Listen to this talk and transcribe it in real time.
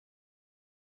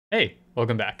Hey,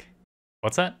 welcome back.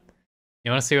 What's that?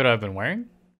 You want to see what I've been wearing?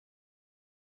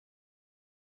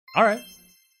 Alright,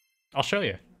 I'll show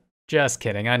you. Just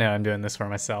kidding, I know I'm doing this for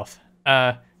myself.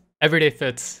 Everyday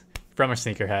Fits from a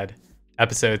Sneakerhead,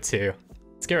 episode 2.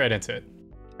 Let's get right into it.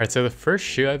 Alright, so the first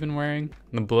shoe I've been wearing,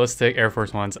 the Ballistic Air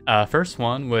Force Ones. First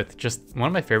one with just one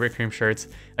of my favorite cream shirts,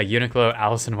 a Uniqlo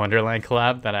Alice in Wonderland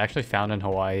collab that I actually found in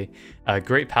Hawaii.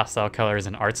 Great pastel colors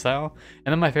and art style.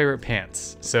 And then my favorite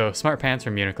pants. So smart pants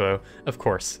from Uniqlo, of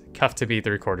course, cuffed to be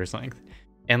 3/4 length.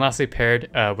 And lastly paired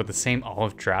with the same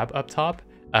olive drab up top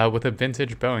with a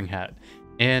vintage Boeing hat.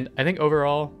 And I think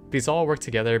overall, these all work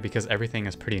together because everything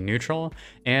is pretty neutral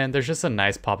and there's just a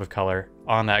nice pop of color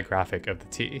on that graphic of the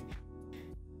tee.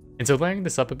 And so layering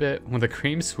this up a bit with a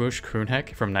cream swoosh crew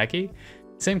neck from Nike,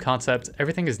 same concept,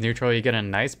 everything is neutral, you get a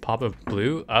nice pop of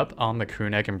blue up on the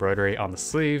crew neck embroidery on the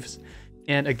sleeves,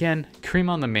 and again, cream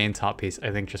on the main top piece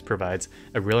I think just provides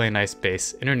a really nice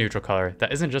base in a neutral color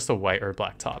that isn't just a white or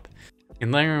black top.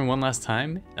 And layering one last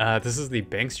time, this is the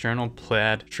Banks Journal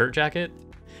Plaid Shirt Jacket.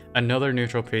 Another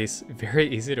neutral piece, very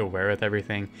easy to wear with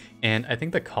everything, and I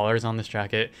think the colors on this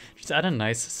jacket just add a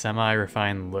nice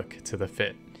semi-refined look to the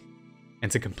fit.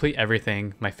 And to complete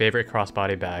everything, my favorite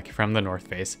crossbody bag from the North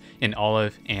Face in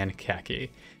olive and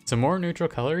khaki. So more neutral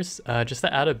colors, just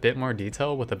to add a bit more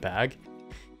detail with the bag.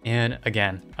 And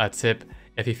again, a tip,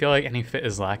 if you feel like any fit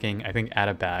is lacking, I think add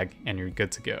a bag and you're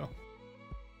good to go.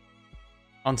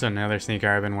 Onto another sneaker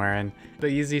I've been wearing, the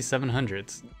Yeezy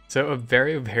 700s. So a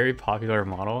very popular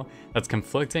model that's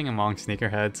conflicting among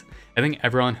sneakerheads. I think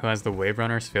everyone who has the Wave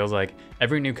Runners feels like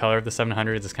every new color of the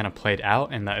 700s is kind of played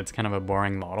out and that it's kind of a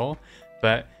boring model.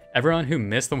 But everyone who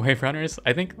missed the Wave Runners,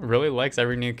 I think really likes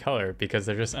every new color because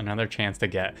they're just another chance to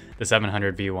get the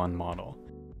 700 V1 model.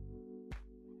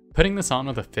 Putting this on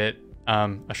with a fit,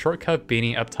 a short cuff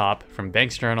beanie up top from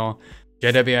Banks Journal,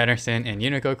 JW Anderson and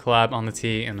Uniqlo collab on the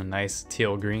tee in a nice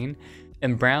teal green,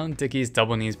 and brown Dickies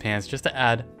double knees pants just to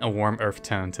add a warm earth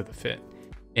tone to the fit.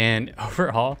 And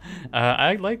overall,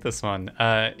 I like this one.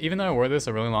 Even though I wore this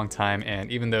a really long time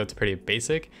and even though it's pretty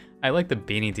basic, I like the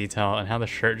beanie detail and how the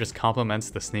shirt just complements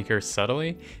the sneakers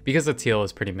subtly because the teal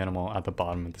is pretty minimal at the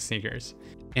bottom of the sneakers.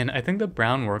 And I think the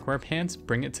brown workwear pants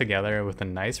bring it together with a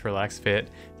nice relaxed fit,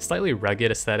 slightly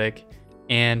rugged aesthetic,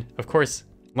 and of course,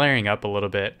 layering up a little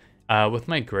bit. With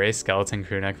my gray skeleton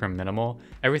crew neck from mnml,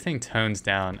 everything tones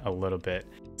down a little bit.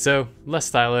 So less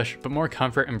stylish, but more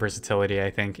comfort and versatility I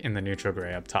think in the neutral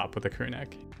gray up top with the crew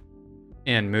neck.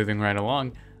 And moving right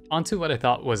along, onto what I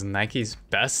thought was Nike's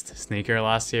best sneaker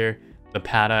last year, the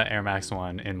Pata Air Max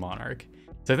 1 in Monarch.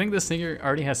 So I think this sneaker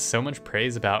already has so much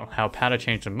praise about how Pata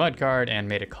changed the mudguard and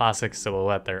made a classic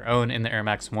silhouette their own in the Air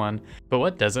Max 1, but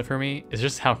what does it for me is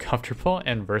just how comfortable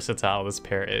and versatile this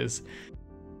pair is.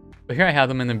 But here I have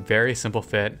them in a very simple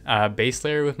fit, base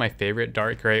layer with my favorite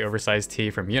dark gray oversized tee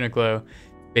from Uniqlo,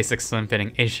 basic slim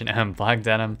fitting H&M black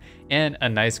denim, and a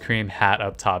nice cream hat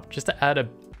up top just to add a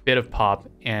bit of pop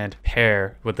and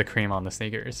pair with the cream on the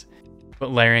sneakers.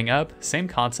 But layering up, same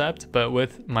concept, but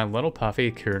with my little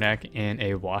puffy crew neck in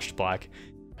a washed black.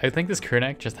 I think this crew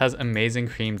neck just has amazing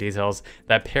cream details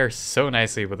that pair so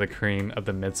nicely with the cream of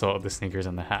the midsole of the sneakers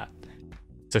and the hat.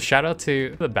 So shout out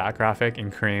to the back graphic in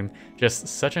cream, just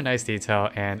such a nice detail,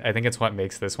 and I think it's what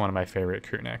makes this one of my favorite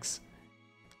crew necks.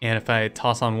 And if I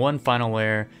toss on one final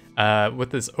layer, with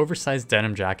this oversized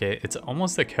denim jacket, it's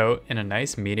almost a coat in a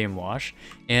nice medium wash,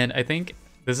 and I think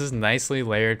this is nicely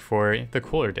layered for the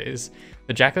cooler days.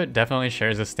 The jacket definitely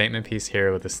shares a statement piece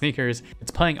here with the sneakers.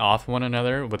 It's playing off one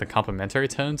another with the complementary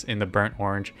tones in the burnt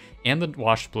orange and the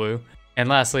washed blue. And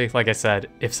lastly, like I said,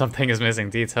 if something is missing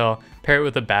detail, pair it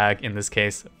with a bag, in this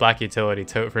case, black utility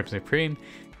tote from Supreme,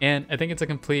 and I think it's a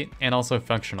complete and also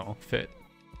functional fit.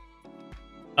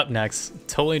 Up next,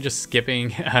 totally just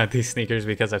skipping these sneakers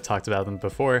because I've talked about them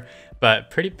before,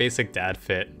 but pretty basic dad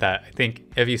fit that I think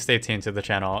if you stay tuned to the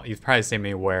channel, you've probably seen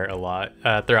me wear a lot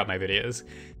throughout my videos.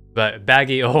 But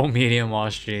baggy old medium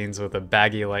wash jeans with a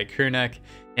baggy light crew neck,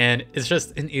 and it's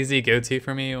just an easy go-to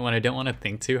for me when I don't want to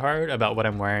think too hard about what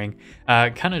I'm wearing,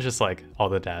 kind of just like all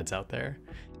the dads out there.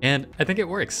 And I think it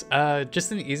works.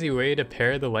 Just an easy way to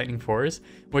pair the Lightning 4s,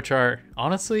 which are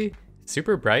honestly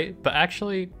super bright, but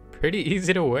actually pretty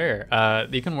easy to wear.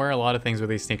 You can wear a lot of things with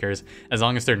these sneakers as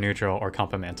long as they're neutral or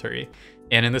complementary.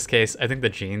 And in this case, I think the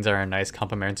jeans are a nice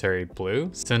complementary blue,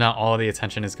 so not all the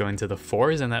attention is going to the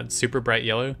 4s and that super bright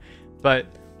yellow, but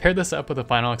pair this up with a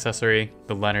final accessory,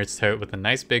 the Leonard's tote with a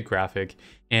nice big graphic,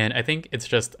 and I think it's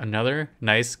just another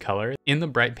nice color in the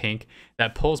bright pink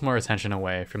that pulls more attention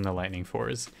away from the Lightning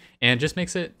 4s, and just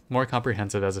makes it more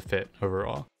comprehensive as a fit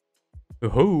overall.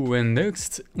 Oh, and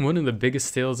next, one of the biggest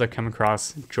steals I've come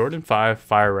across, Jordan 5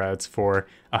 Fire Reds for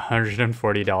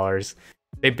 $140.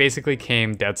 They basically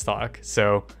came dead stock,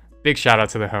 so big shout out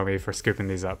to the homie for scooping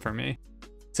these up for me.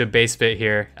 So base fit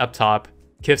here, up top,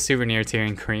 Kith Souvenir Tee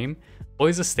in cream,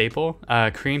 always a staple,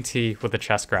 cream tee with a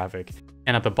chest graphic.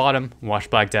 And at the bottom, wash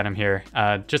black denim here,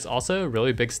 just also a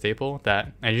really big staple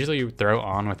that I usually throw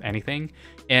on with anything.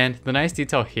 And the nice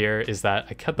detail here is that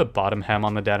I cut the bottom hem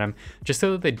on the denim just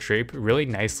so that they drape really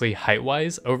nicely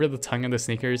height-wise over the tongue of the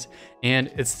sneakers,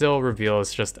 and it still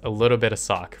reveals just a little bit of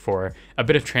sock for a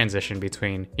bit of transition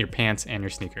between your pants and your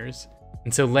sneakers.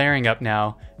 And so layering up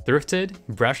now, thrifted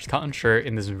brushed cotton shirt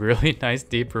in this really nice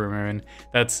deep maroon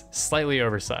that's slightly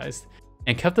oversized.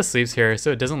 And cut the sleeves here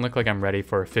so it doesn't look like I'm ready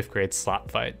for a 5th grade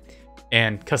slap fight.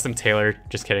 And custom tailored,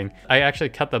 just kidding. I actually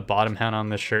cut the bottom hem on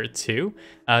this shirt too,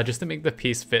 just to make the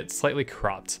piece fit slightly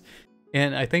cropped.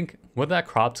 And I think with that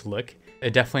cropped look,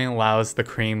 it definitely allows the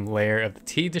cream layer of the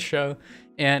tee to show.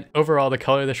 And overall, the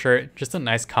color of the shirt, just a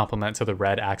nice complement to the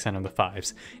red accent of the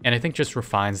 5s. And I think just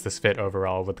refines this fit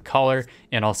overall with the collar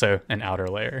and also an outer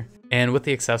layer. And with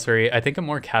the accessory, I think a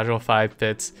more casual 5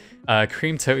 fits,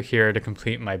 cream tote here to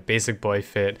complete my basic boy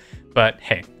fit, but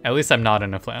hey, at least I'm not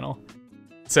in a flannel.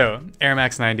 So, Air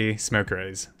Max 90 Smoke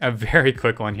Rays, a very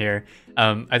quick one here.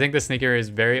 I think the sneaker is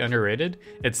very underrated.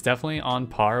 It's definitely on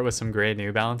par with some gray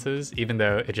New Balances, even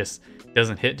though it just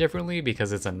doesn't hit differently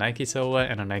because it's a Nike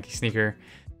silhouette and a Nike sneaker.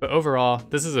 But overall,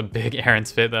 this is a big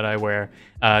errands fit that I wear.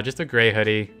 Just a gray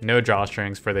hoodie, no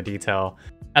drawstrings for the detail.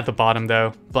 At the bottom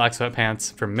though, black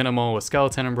sweatpants for minimal with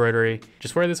skeleton embroidery.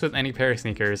 Just wear this with any pair of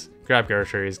sneakers, grab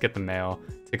groceries, get the mail,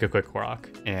 take a quick walk,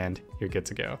 and you're good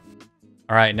to go.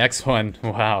 All right, next one.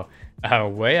 Wow,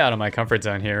 way out of my comfort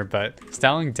zone here, but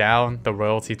styling down the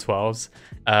Royalty 12s.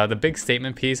 The big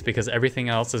statement piece because everything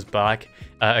else is black.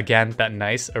 Again, that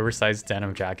nice oversized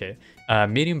denim jacket.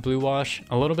 Medium blue wash,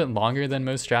 a little bit longer than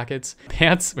most jackets.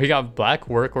 Pants, we got black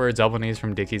workwear double knees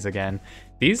from Dickies again.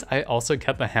 These I also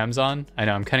cut the hems on. I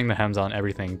know I'm cutting the hems on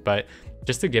everything, but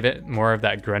just to give it more of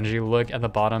that grungy look at the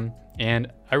bottom. And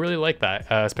I really like that,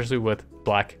 especially with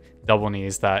black double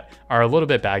knees that are a little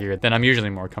bit baggier than I'm usually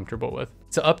more comfortable with.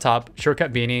 So up top,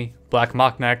 shortcut beanie, black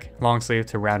mock neck, long sleeve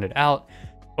to round it out.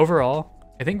 Overall,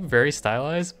 I think very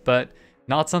stylized, but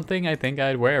not something I think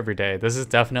I'd wear every day. This is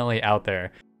definitely out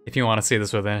there. If you want to see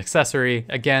this with an accessory,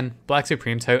 again, black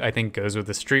Supreme tote I think goes with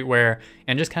the streetwear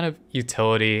and just kind of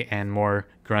utility and more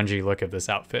grungy look of this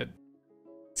outfit.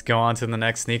 Let's go on to the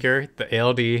next sneaker, the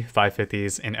ALD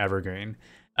 550s in Evergreen.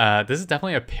 This is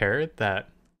definitely a pair that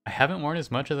I haven't worn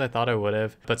as much as I thought I would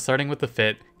have, but starting with the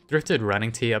fit, thrifted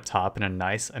running tee up top in a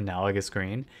nice analogous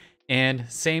green, and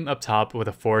same up top with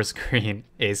a forest green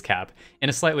A's cap in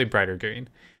a slightly brighter green.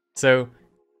 So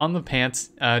on the pants,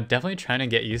 definitely trying to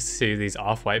get used to these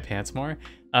off-white pants more,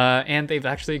 and they've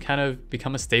actually kind of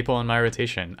become a staple in my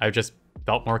rotation. I've just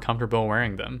felt more comfortable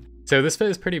wearing them. So this fit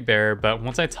is pretty bare, but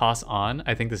once I toss on,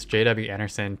 I think this JW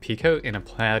Anderson Peacoat in a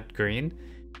plaid green,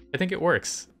 I think it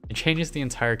works. It changes the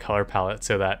entire color palette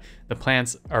so that the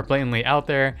plants are blatantly out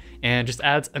there and just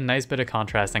adds a nice bit of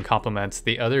contrast and complements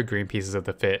the other green pieces of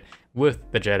the fit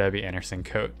with the JW Anderson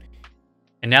coat.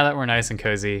 And now that we're nice and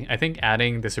cozy, I think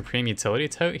adding the Supreme utility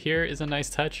tote here is a nice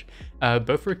touch,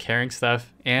 both for carrying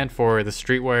stuff and for the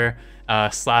streetwear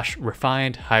slash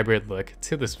refined hybrid look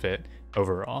to this fit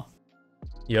overall.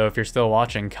 Yo, if you're still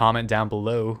watching, comment down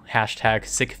below,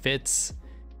 #sickfits.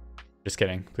 Just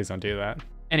kidding, please don't do that.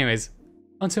 Anyways,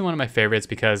 onto one of my favorites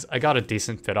because I got a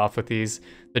decent fit off with these,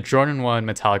 the Jordan 1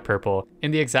 metallic purple in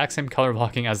the exact same color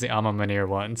blocking as the Alma Manier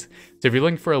ones. So if you're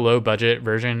looking for a low budget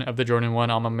version of the Jordan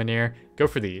 1 Alma Manier, go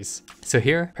for these. So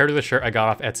here, paired with the shirt I got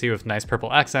off Etsy with nice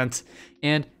purple accents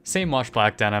and same wash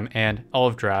black denim and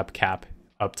olive drab cap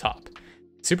up top.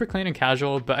 Super clean and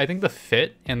casual, but I think the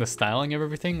fit and the styling of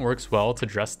everything works well to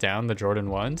dress down the Jordan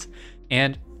 1s.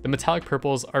 And the metallic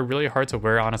purples are really hard to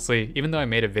wear, honestly. Even though I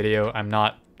made a video, I'm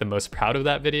not the most proud of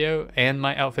that video and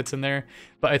my outfits in there,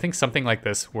 but I think something like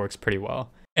this works pretty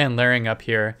well. And layering up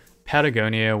here,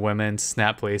 Patagonia women's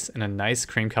snap fleece in a nice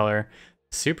cream color,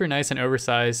 super nice and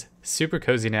oversized, super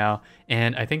cozy now,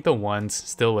 and I think the ones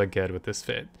still look good with this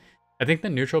fit. I think the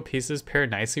neutral pieces pair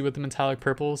nicely with the metallic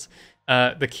purples.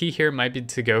 The key here might be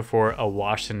to go for a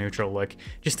wash to neutral look,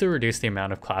 just to reduce the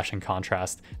amount of clash and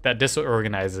contrast that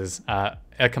disorganizes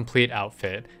a complete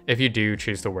outfit if you do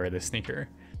choose to wear this sneaker.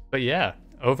 But yeah,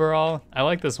 overall, I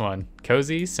like this one.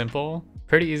 Cozy, simple,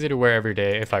 pretty easy to wear every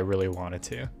day if I really wanted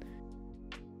to.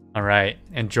 All right,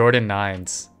 and Jordan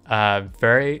 9s.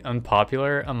 Very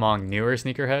unpopular among newer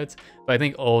sneakerheads, but I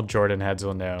think old Jordan heads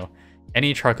will know.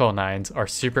 Any charcoal 9s are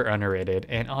super underrated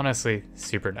and honestly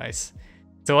super nice.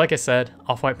 So like I said,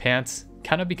 off-white pants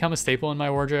kind of become a staple in my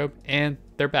wardrobe, and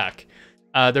they're back.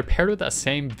 They're paired with that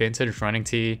same vintage running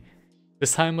tee,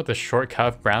 this time with a short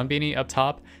cuff brown beanie up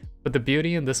top, but the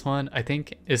beauty in this one, I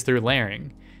think, is through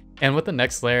layering. And with the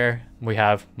next layer, we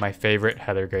have my favorite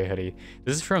heather gray hoodie.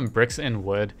 This is from Bricks and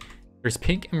Wood. There's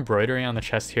pink embroidery on the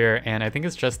chest here, and I think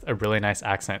it's just a really nice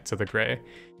accent to the gray.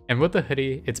 And with the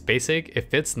hoodie, it's basic,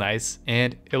 it fits nice,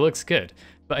 and it looks good.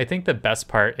 But I think the best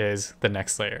part is the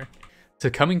next layer. So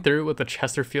coming through with the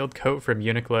Chesterfield coat from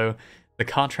Uniqlo, the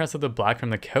contrast of the black from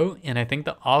the coat, and I think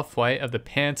the off-white of the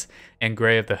pants and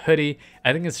gray of the hoodie,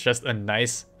 I think it's just a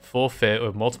nice full fit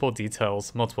with multiple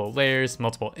details, multiple layers,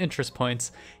 multiple interest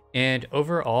points, and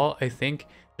overall, I think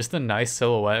just a nice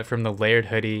silhouette from the layered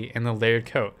hoodie and the layered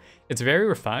coat. It's very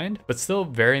refined, but still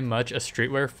very much a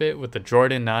streetwear fit with the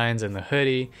Jordan 9s and the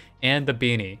hoodie and the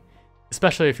beanie,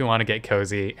 especially if you want to get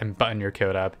cozy and button your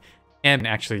coat up and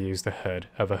actually use the hood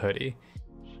of a hoodie.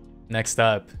 Next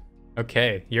up,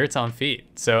 okay, yurts on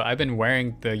feet. So I've been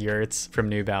wearing the yurts from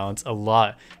New Balance a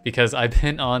lot because I've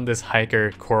been on this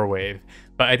hiker core wave,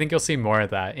 but I think you'll see more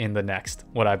of that in the next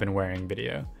what I've been wearing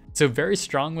video. So very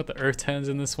strong with the earth tones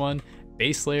in this one.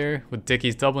 Base layer with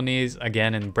Dickies double knees,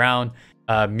 again in brown,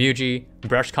 Muji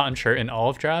brushed cotton shirt in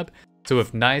olive drab, so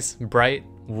with nice bright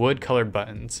wood colored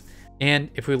buttons.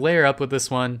 And if we layer up with this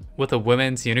one with a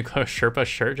women's Uniqlo Sherpa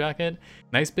shirt jacket,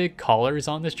 nice big collars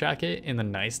on this jacket in the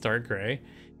nice dark gray,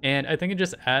 and I think it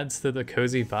just adds to the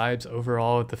cozy vibes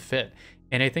overall with the fit.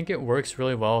 And I think it works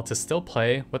really well to still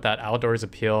play with that outdoors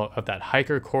appeal of that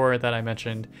hiker core that I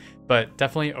mentioned, but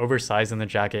definitely oversized in the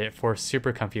jacket for a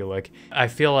super comfy look. I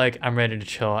feel like I'm ready to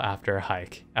chill after a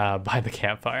hike by the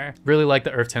campfire. Really like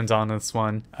the earth tones on this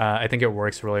one. I think it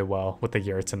works really well with the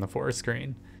yurts and the forest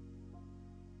green.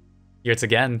 Yurts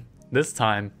again, this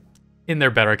time in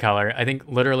their better color. I think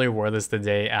literally wore this the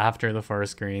day after the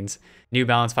forest greens. New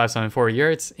Balance 574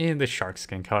 yurts in the shark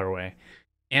skin colorway.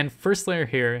 And first layer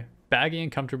here, baggy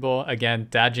and comfortable. Again,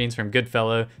 dad jeans from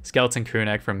Goodfellow, skeleton crew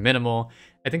neck from mnml.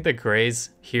 I think the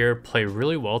grays here play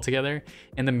really well together,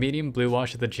 and the medium blue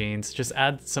wash of the jeans just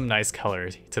adds some nice color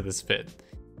to this fit.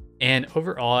 And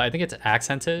overall, I think it's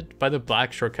accented by the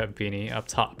black short cut beanie up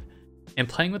top. And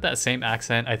playing with that same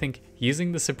accent, I think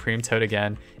using the Supreme tote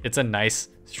again, it's a nice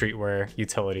streetwear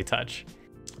utility touch.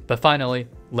 But finally,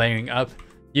 layering up,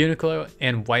 Uniqlo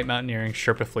and white mountaineering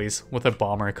Sherpa fleece with a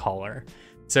bomber collar.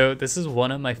 So this is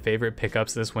one of my favorite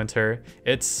pickups this winter.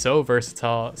 It's so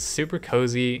versatile, super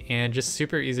cozy, and just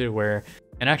super easy to wear.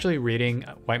 And actually reading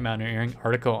a white mountaineering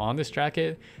article on this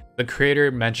jacket, the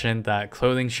creator mentioned that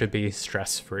clothing should be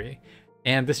stress-free.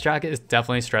 And this jacket is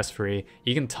definitely stress-free.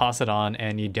 You can toss it on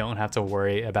and you don't have to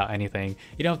worry about anything.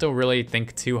 You don't have to really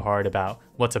think too hard about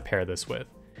what to pair this with.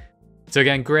 So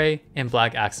again, gray and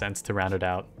black accents to round it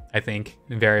out. I think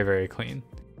very, very clean.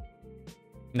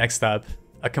 Next up,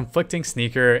 a conflicting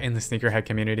sneaker in the sneakerhead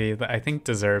community that I think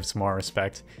deserves more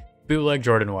respect. Bootleg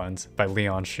Jordan 1s by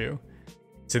Leon Shoe.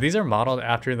 So these are modeled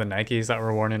after the Nikes that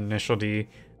were worn in Initial D.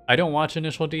 I don't watch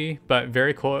Initial D, but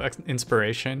very cool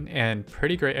inspiration and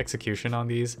pretty great execution on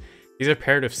these. These are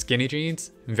paired with skinny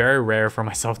jeans, very rare for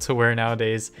myself to wear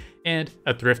nowadays, and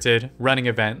a thrifted running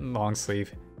event long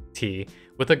sleeve tee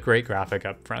with a great graphic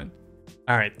up front.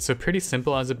 Alright, so pretty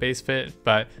simple as a base fit,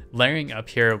 but layering up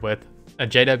here with a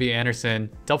JW Anderson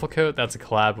duffel coat that's a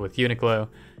collab with Uniqlo,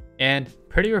 and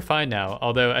pretty refined now,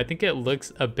 although I think it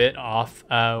looks a bit off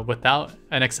without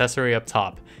an accessory up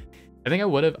top. I think I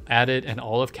would have added an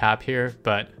olive cap here,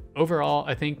 but overall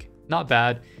I think not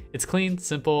bad. It's clean,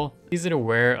 simple, easy to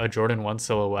wear a Jordan 1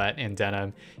 silhouette in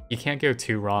denim. You can't go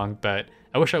too wrong, but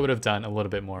I wish I would have done a little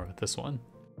bit more with this one.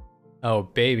 Oh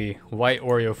baby, white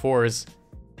Oreo 4s.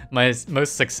 My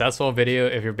most successful video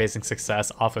if you're basing success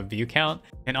off of view count,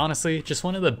 and honestly, just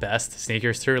one of the best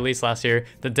sneakers to release last year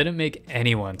that didn't make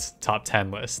anyone's top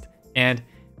 10 list. And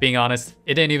being honest,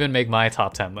 it didn't even make my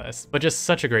top 10 list, but just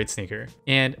such a great sneaker.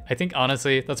 And I think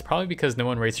honestly, that's probably because no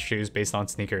one rates shoes based on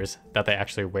sneakers that they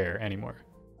actually wear anymore.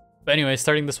 But anyway,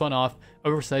 starting this one off,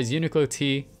 oversized Uniqlo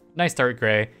tee, nice dark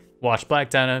gray, washed black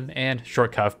denim, and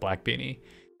short cuff black beanie.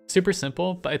 Super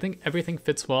simple, but I think everything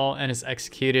fits well and is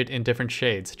executed in different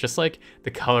shades, just like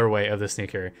the colorway of the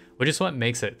sneaker, which is what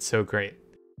makes it so great.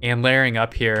 And layering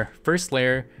up here, first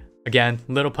layer, again,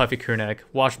 little puffy crew neck,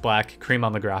 washed black, cream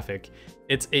on the graphic.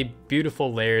 It's a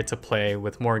beautiful layer to play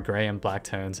with more gray and black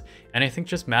tones, and I think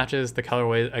just matches the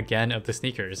colorway again of the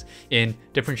sneakers in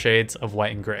different shades of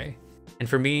white and gray. And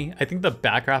for me, I think the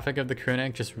back graphic of the crew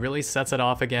neck just really sets it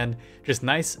off again, just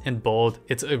nice and bold.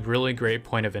 It's a really great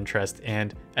point of interest,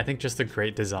 and I think just a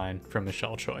great design from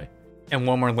Michelle Choi. And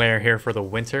one more layer here for the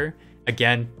winter.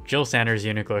 Again, Jill Sanders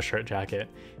Uniqlo shirt jacket.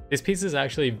 This piece is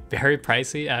actually very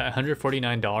pricey at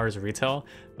 $149 retail,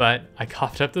 but I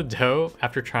coughed up the dough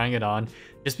after trying it on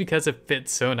just because it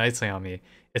fits so nicely on me.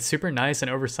 It's super nice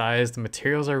and oversized, the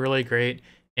materials are really great,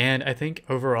 and I think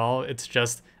overall it's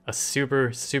just a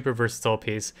super versatile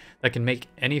piece that can make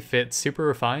any fit super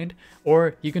refined,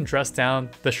 or you can dress down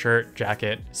the shirt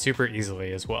jacket super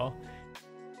easily as well.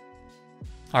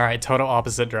 All right, total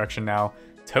opposite direction now.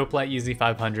 Taupe Light Yeezy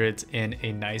 500s in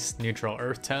a nice neutral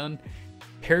earth tone,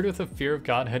 paired with a Fear of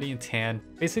God hoodie in tan,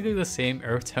 basically the same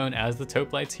earth tone as the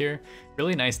taupe lights here.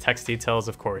 Really nice text details,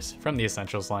 of course, from the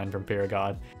Essentials line from Fear of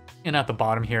God. And at the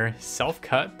bottom here,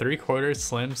 self-cut 3/4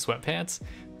 slim sweatpants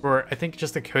for, I think,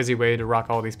 just a cozy way to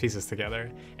rock all these pieces together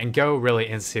and go really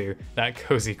into that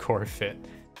cozy core fit.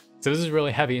 So this is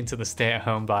really heavy into the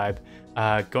stay-at-home vibe.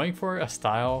 Going for a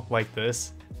style like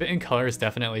this, fit and color is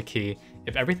definitely key.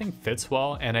 If everything fits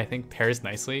well and I think pairs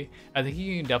nicely, I think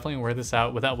you can definitely wear this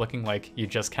out without looking like you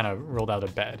just kind of rolled out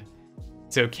of bed.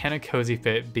 So can a cozy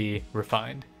fit be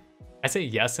refined? I say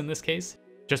yes in this case,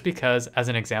 just because as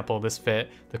an example, this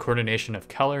fit, the coordination of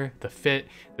color, the fit,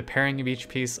 the pairing of each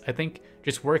piece, I think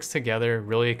just works together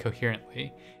really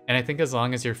coherently. And I think as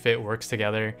long as your fit works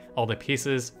together, all the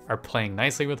pieces are playing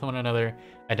nicely with one another,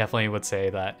 I definitely would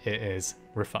say that it is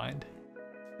refined.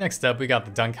 Next up, we got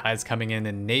the Dunk Highs coming in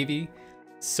navy.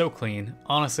 So clean.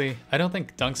 Honestly, I don't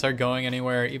think dunks are going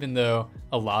anywhere, even though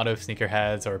a lot of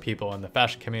sneakerheads or people in the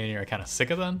fashion community are kind of sick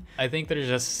of them. I think they're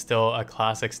just still a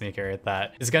classic sneaker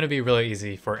that is going to be really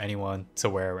easy for anyone to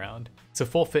wear around. So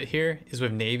full fit here is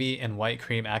with navy and white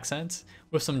cream accents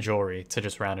with some jewelry to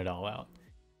just round it all out.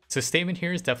 So statement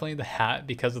here is definitely the hat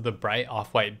because of the bright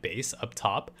off-white base up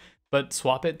top, but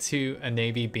swap it to a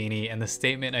navy beanie and the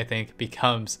statement I think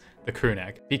becomes the crew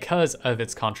neck because of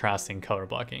its contrasting color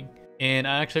blocking. And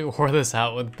I actually wore this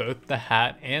out with both the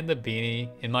hat and the beanie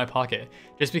in my pocket,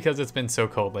 just because it's been so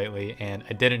cold lately and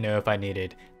I didn't know if I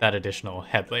needed that additional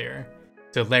head layer.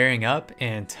 So layering up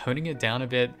and toning it down a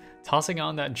bit, tossing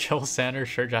on that Jill Sanders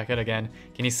shirt jacket again,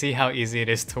 can you see how easy it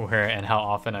is to wear and how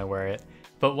often I wear it?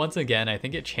 But once again, I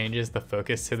think it changes the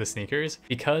focus to the sneakers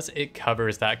because it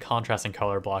covers that contrasting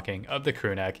color blocking of the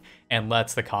crew neck and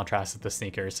lets the contrast of the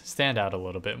sneakers stand out a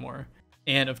little bit more.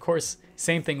 And of course,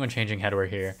 same thing when changing headwear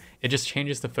here. It just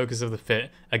changes the focus of the fit,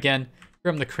 again,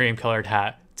 from the cream colored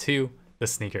hat to the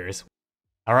sneakers.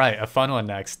 All right, a fun one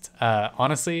next.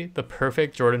 Honestly, the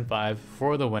perfect Jordan 5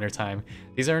 for the wintertime.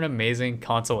 These are an amazing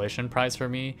consolation prize for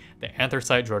me, the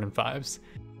Anthracite Jordan 5s.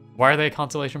 Why are they a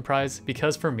consolation prize?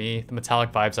 Because for me, the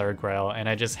metallic 5s are a grail and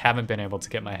I just haven't been able to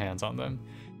get my hands on them.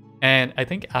 And I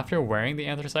think after wearing the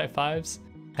Anthracite 5s,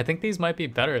 I think these might be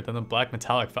better than the black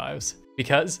metallic 5s.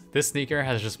 Because this sneaker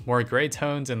has just more gray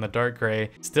tones in the dark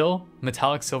gray, still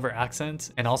metallic silver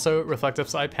accents, and also reflective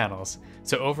side panels.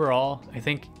 So overall, I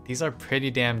think these are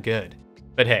pretty damn good.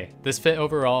 But hey, this fit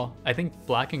overall, I think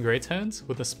black and gray tones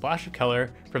with a splash of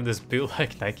color from this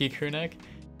bootleg Nike crew neck,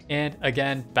 and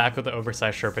again, back with the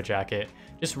oversized Sherpa jacket,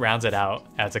 just rounds it out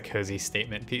as a cozy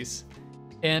statement piece.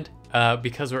 And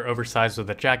because we're oversized with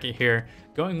the jacket here,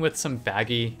 going with some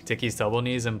baggy Dickies double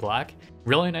knees in black,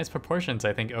 really nice proportions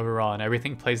I think overall, and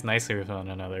everything plays nicely with one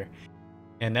another.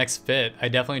 And next fit, I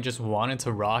definitely just wanted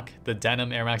to rock the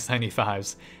denim Air Max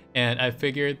 95s, and I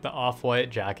figured the off-white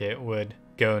jacket would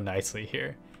go nicely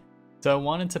here. So I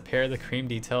wanted to pair the cream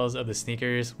details of the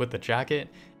sneakers with the jacket,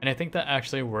 and I think that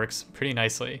actually works pretty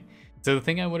nicely. So the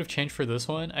thing I would have changed for this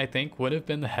one, I think, would have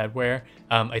been the headwear.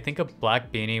 I think a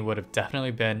black beanie would have definitely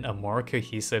been a more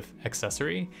cohesive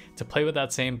accessory to play with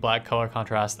that same black color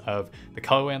contrast of the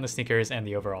colorway on the sneakers and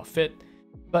the overall fit.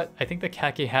 But I think the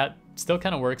khaki hat still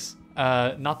kind of works.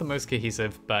 Not the most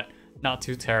cohesive, but not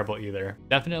too terrible either.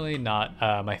 Definitely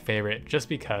not my favorite just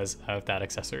because of that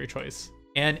accessory choice.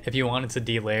 And if you wanted to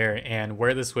delayer and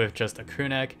wear this with just a crew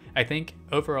neck, I think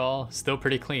overall still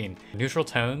pretty clean. Neutral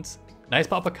tones. Nice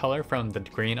pop of color from the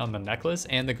green on the necklace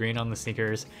and the green on the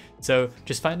sneakers. So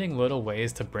just finding little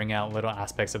ways to bring out little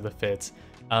aspects of the fits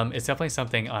is definitely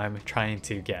something I'm trying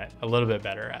to get a little bit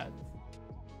better at.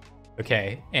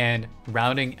 Okay, and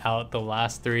rounding out the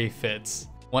last three fits,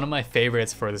 one of my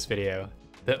favorites for this video,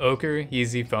 the Ochre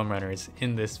Yeezy foam runners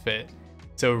in this fit.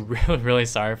 So really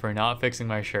sorry for not fixing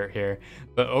my shirt here,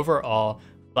 but overall,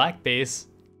 black base,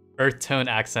 earth tone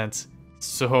accents,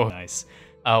 so nice.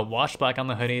 Washed black on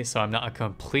the hoodie, so I'm not a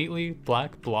completely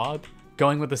black blob.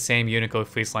 Going with the same Uniqlo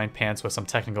fleece lined pants with some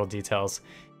technical details.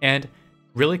 And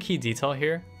really key detail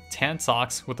here, tan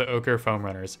socks with the ochre foam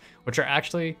runners, which are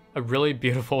actually a really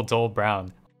beautiful dull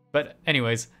brown. But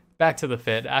anyways, back to the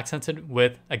fit, accented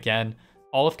with, again,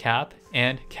 olive cap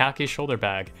and khaki shoulder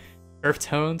bag. Earth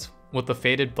tones with the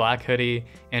faded black hoodie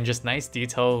and just nice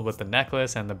detail with the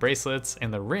necklace and the bracelets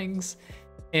and the rings.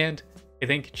 And I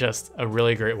think just a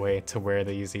really great way to wear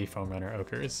the Yeezy Foam Runner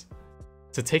Ochres.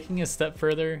 So taking a step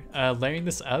further, layering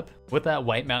this up with that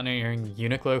white mountaineering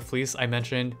Uniqlo fleece I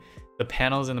mentioned, the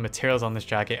panels and the materials on this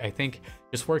jacket I think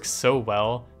just works so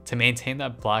well to maintain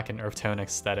that black and earth tone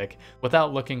aesthetic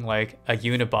without looking like a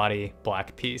unibody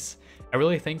black piece. I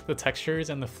really think the textures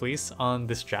and the fleece on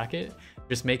this jacket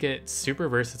just make it super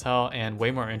versatile and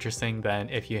way more interesting than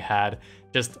if you had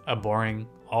just a boring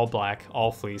all black,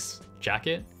 all fleece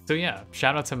jacket. So yeah,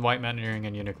 shout out to White Mountaineering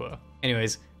and Uniqlo.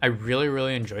 Anyways, I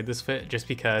really enjoyed this fit just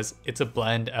because it's a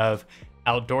blend of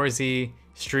outdoorsy,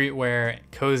 streetwear,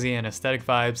 cozy, and aesthetic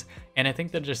vibes, and I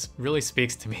think that just really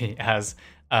speaks to me as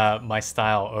my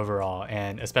style overall,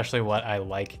 and especially what I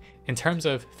like in terms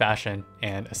of fashion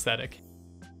and aesthetic.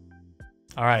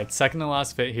 All right, second to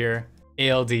last fit here,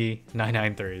 ALD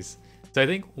 993s. So I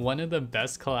think one of the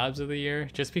best collabs of the year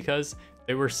just because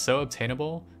they were so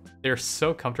obtainable, they're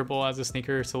so comfortable as a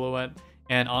sneaker silhouette,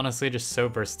 and honestly just so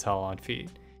versatile on feet.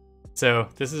 So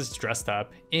this is dressed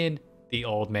up in the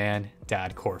old man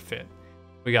dad core fit.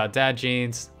 We got dad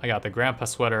jeans, I got the grandpa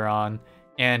sweater on,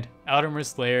 and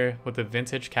outermost layer with the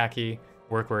vintage khaki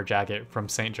workwear jacket from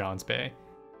St. John's Bay.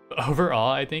 But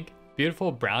overall, I think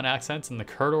beautiful brown accents and the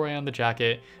corduroy on the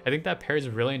jacket, I think that pairs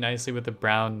really nicely with the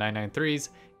brown 993s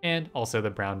and also the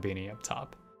brown beanie up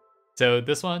top. So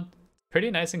this one, pretty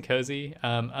nice and cozy.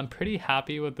 I'm pretty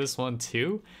happy with this one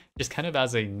too, just kind of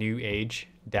as a new age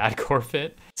dad core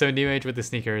fit. So new age with the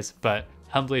sneakers, but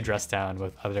humbly dressed down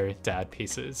with other dad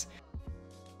pieces.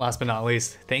 Last but not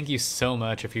least, thank you so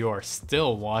much if you are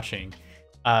still watching.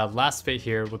 Last fit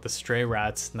here with the Stray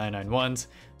Rats 991s.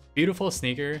 Beautiful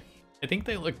sneaker. I think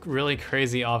they look really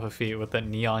crazy off of feet with that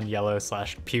neon yellow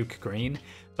 / puke green,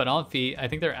 but on feet, I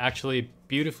think they're actually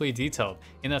beautifully detailed.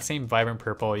 In that same vibrant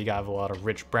purple, you have a lot of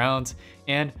rich browns,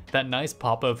 and that nice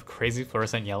pop of crazy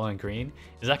fluorescent yellow and green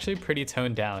is actually pretty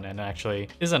toned down and actually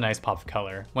is a nice pop of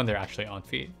color when they're actually on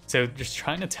feet. So just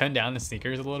trying to tone down the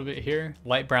sneakers a little bit here,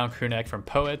 light brown crew neck from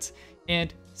Poets,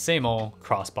 and same old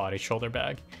crossbody shoulder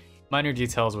bag. Minor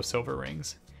details with silver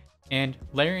rings. And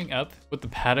layering up with the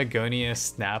Patagonia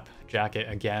snap jacket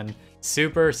again,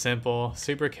 super simple,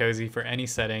 super cozy for any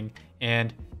setting,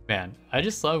 and man, I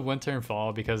just love winter and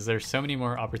fall because there's so many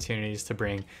more opportunities to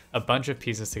bring a bunch of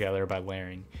pieces together by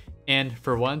layering. And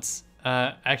for once,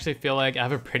 I actually feel like I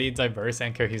have a pretty diverse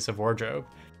and cohesive wardrobe.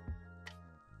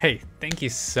 Hey, thank you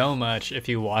so much if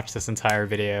you watched this entire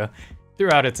video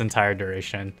throughout its entire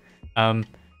duration.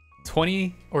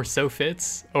 20 or so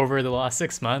fits over the last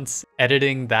 6 months.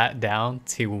 Editing that down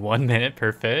to 1 minute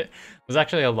per fit was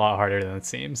actually a lot harder than it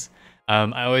seems.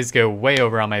 I always go way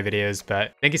over on my videos,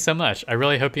 but thank you so much. I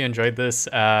really hope you enjoyed this.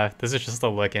 This is just a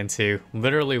look into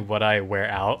literally what I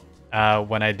wear out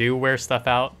when I do wear stuff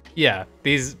out. Yeah,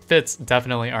 these fits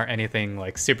definitely aren't anything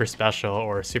like super special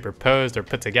or super posed or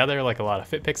put together like a lot of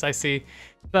fit pics I see,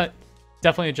 but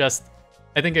definitely just,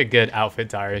 I think, a good outfit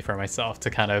diary for myself to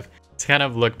kind of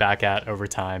look back at over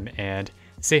time and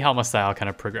see how my style kind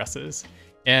of progresses.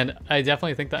 And I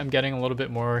definitely think that I'm getting a little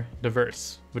bit more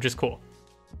diverse, which is cool.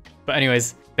 But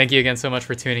anyways, thank you again so much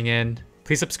for tuning in.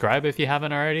 Please subscribe if you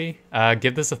haven't already.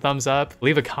 Give this a thumbs up.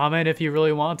 Leave a comment if you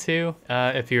really want to,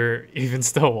 if you're even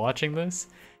still watching this.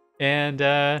 And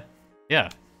yeah,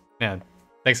 man,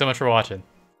 thanks so much for watching.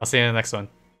 I'll see you in the next one.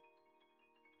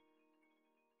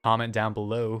 Comment down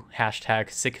below,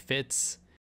 #sickfits.